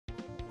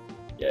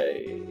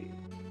Yay.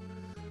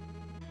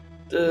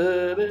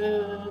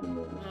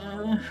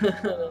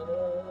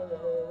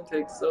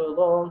 Takes so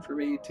long for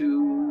me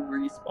to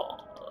respawn.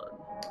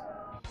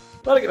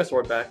 But I get my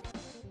sword back.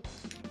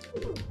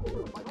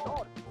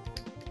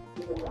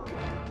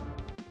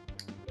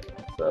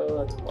 So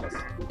that's a plus.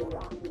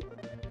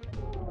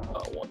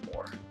 Oh, one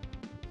more.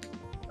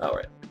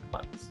 Alright,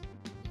 climbs.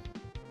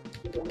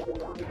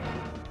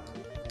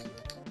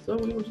 So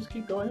we will just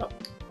keep going up.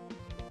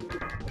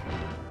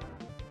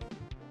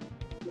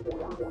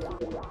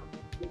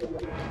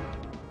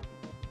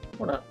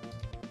 Or not.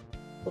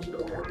 Let's go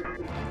there.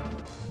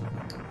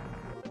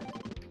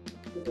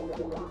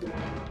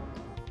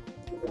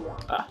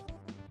 Ah.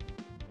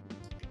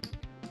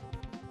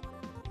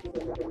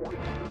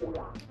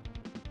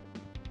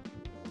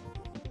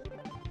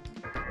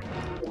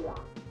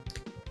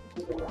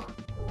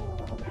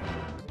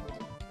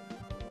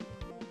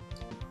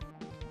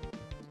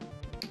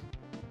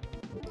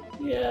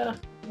 Yeah,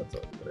 that's a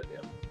good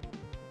idea.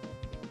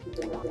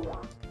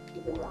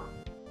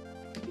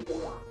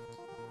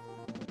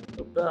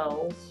 The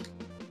bells.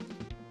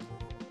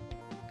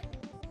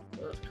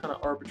 That's kind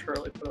of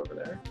arbitrarily put over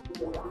there.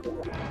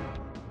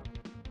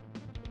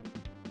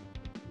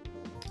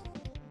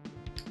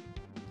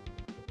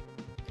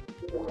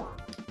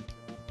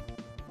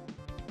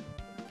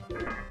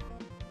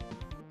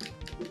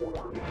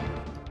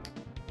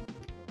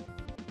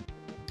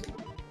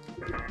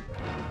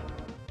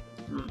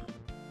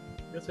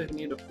 I guess I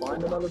need to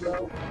find another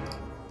bell.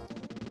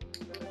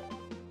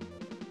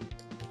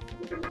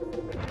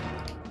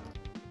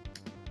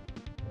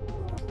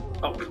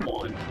 Oh, come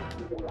on.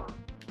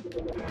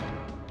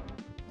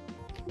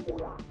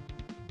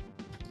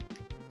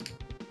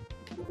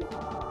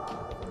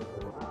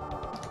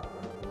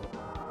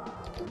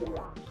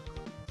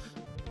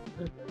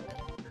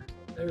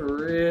 I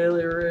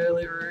really,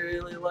 really,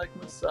 really like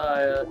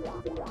Messiah.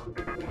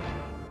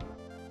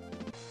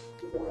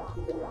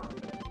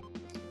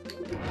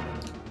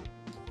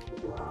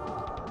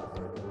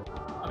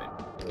 I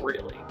mean,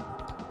 really.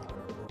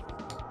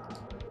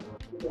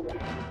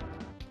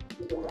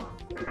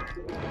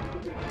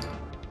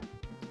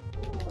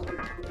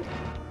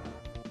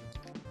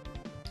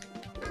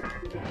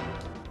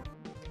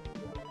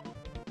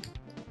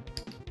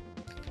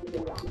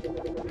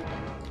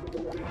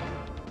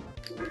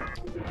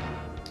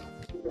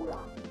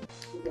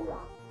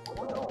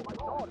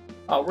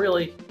 Oh,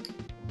 really?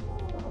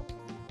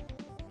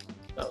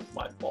 That was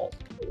my fault.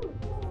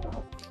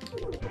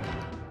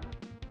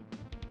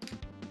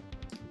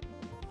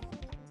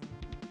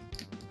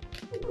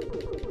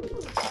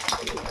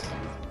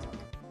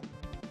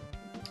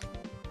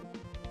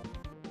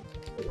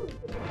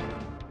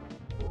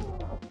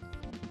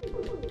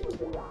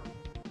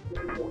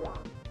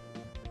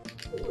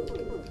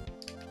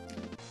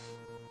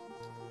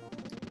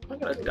 I'm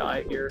gonna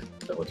die here.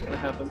 Is that what's gonna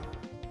happen?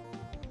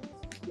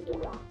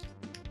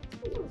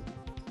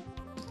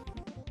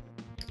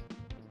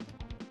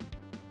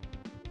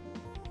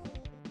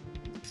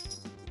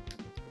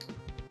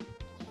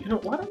 You know,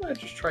 why don't I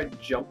just try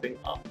jumping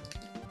up?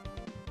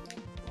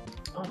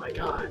 Oh my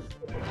god.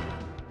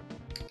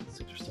 These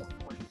things are so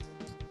annoying.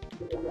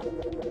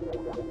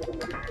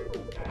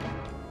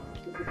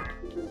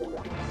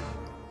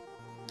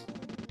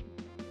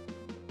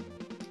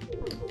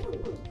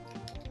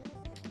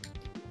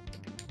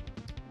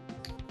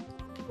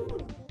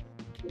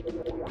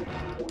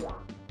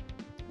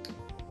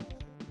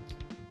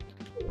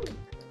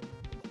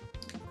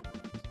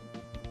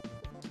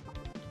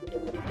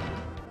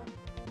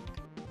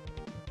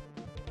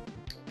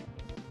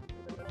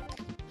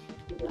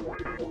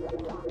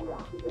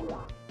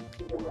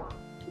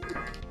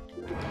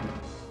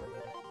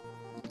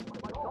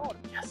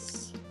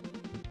 Yes!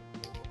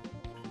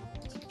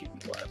 Let's keep me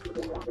alive.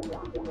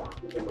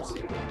 We'll see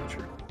in the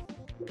future.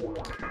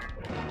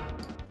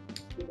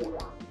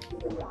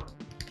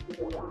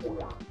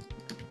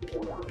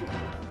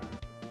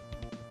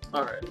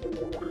 Alright.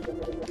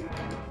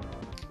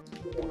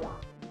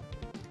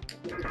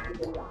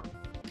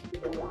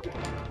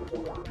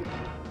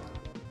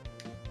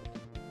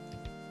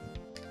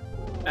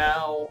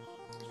 Ow.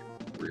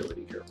 Really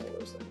be careful of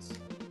those things.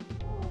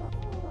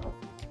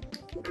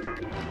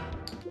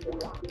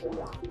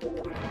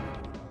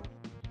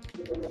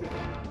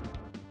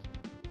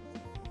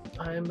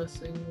 I'm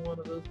missing one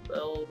of those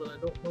bells and I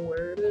don't know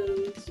where it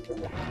is.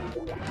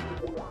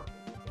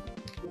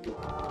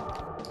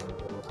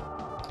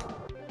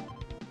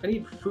 I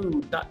need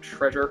food, not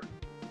treasure.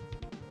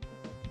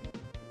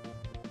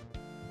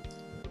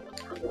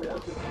 That's probably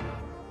it.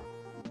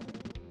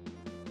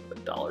 The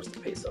dollars to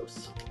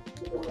pesos.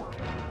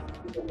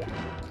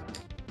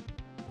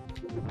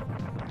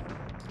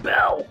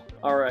 Bell!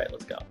 Alright,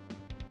 let's go.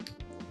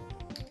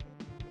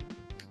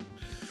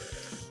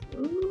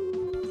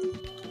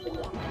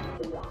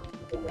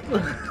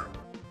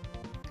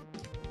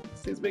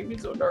 These make me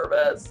so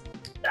nervous.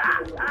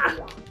 Ah, ah.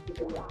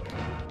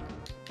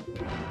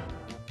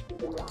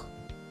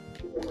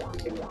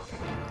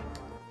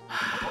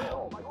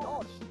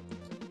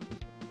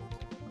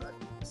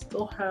 I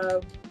still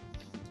have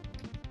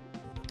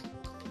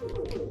Oh,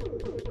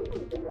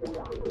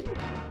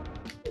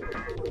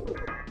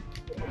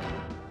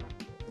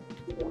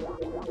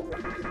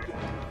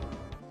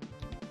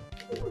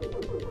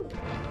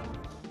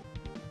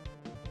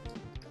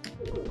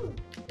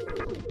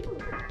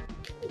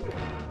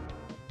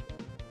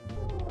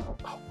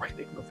 right,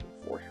 they can go through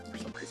the floor here for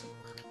some reason.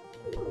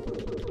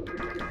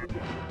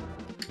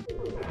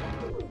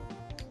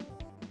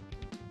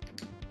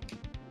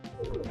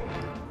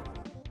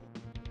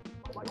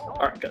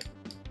 Alright, good.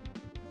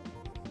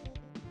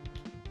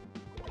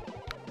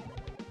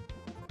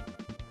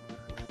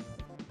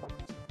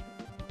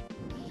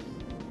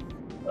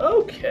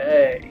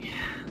 Okay.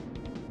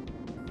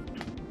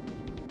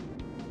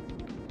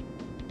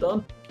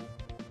 Done.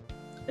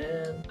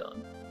 And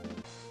done.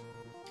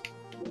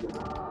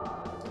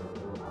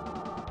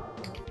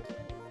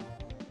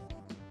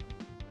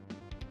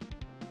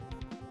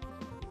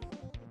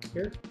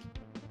 Here.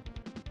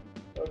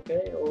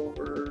 Okay,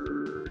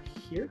 over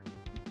here.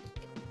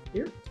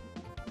 Here.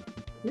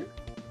 Here.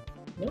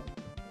 Nope.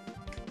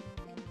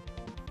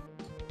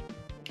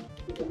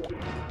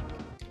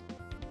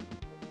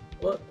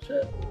 What?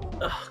 Shit.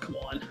 Oh, come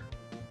on.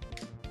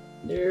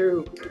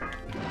 No.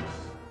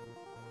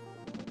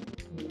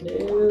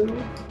 No.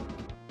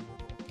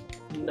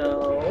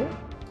 No.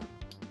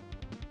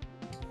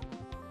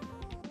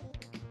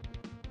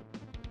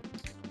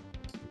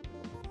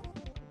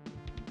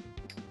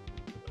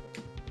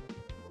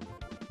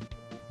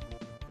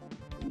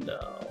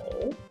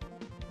 No.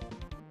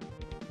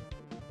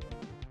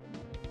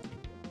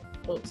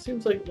 Well, it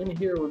seems like in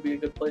here would be a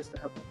good place to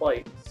have a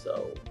fight,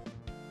 so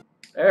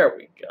there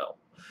we go.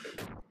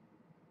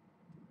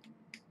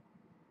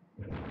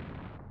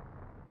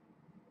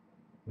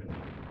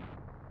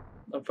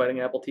 I'm fighting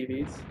Apple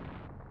TVs.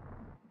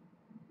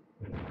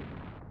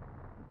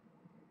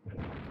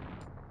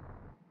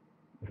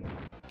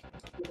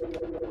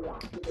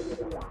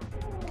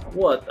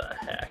 What the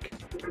heck?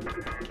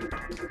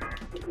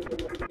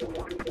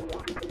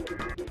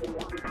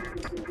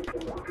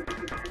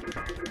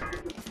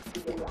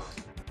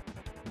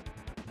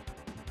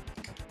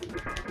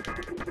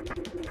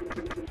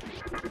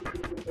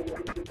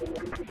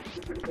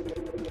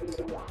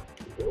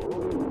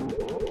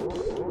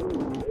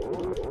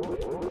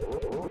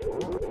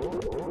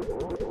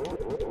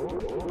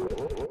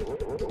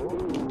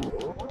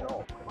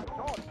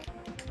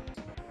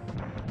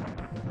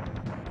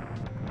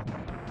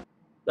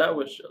 That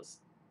was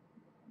just...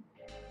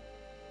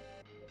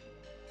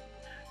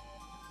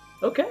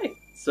 Okay,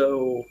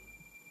 so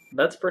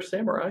that's First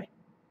Samurai.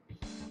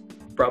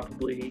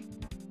 Probably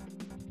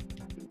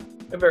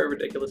a very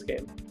ridiculous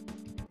game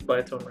by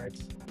its own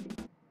rights.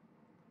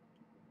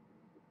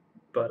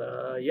 But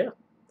yeah,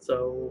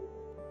 so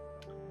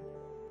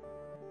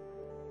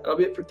that'll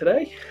be it for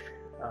today.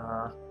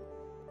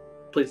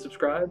 Please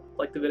subscribe,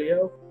 like the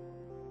video,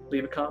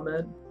 leave a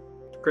comment,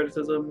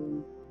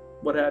 criticism,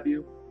 what have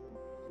you.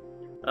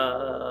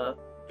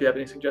 If you have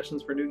any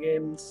suggestions for new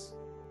games,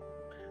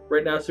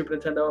 right now Super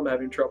Nintendo, I'm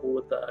having trouble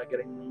with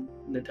getting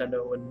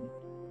Nintendo and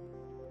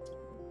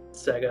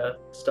Sega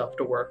stuff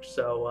to work.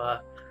 So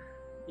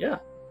yeah,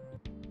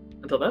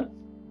 until then,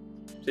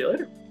 see you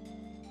later.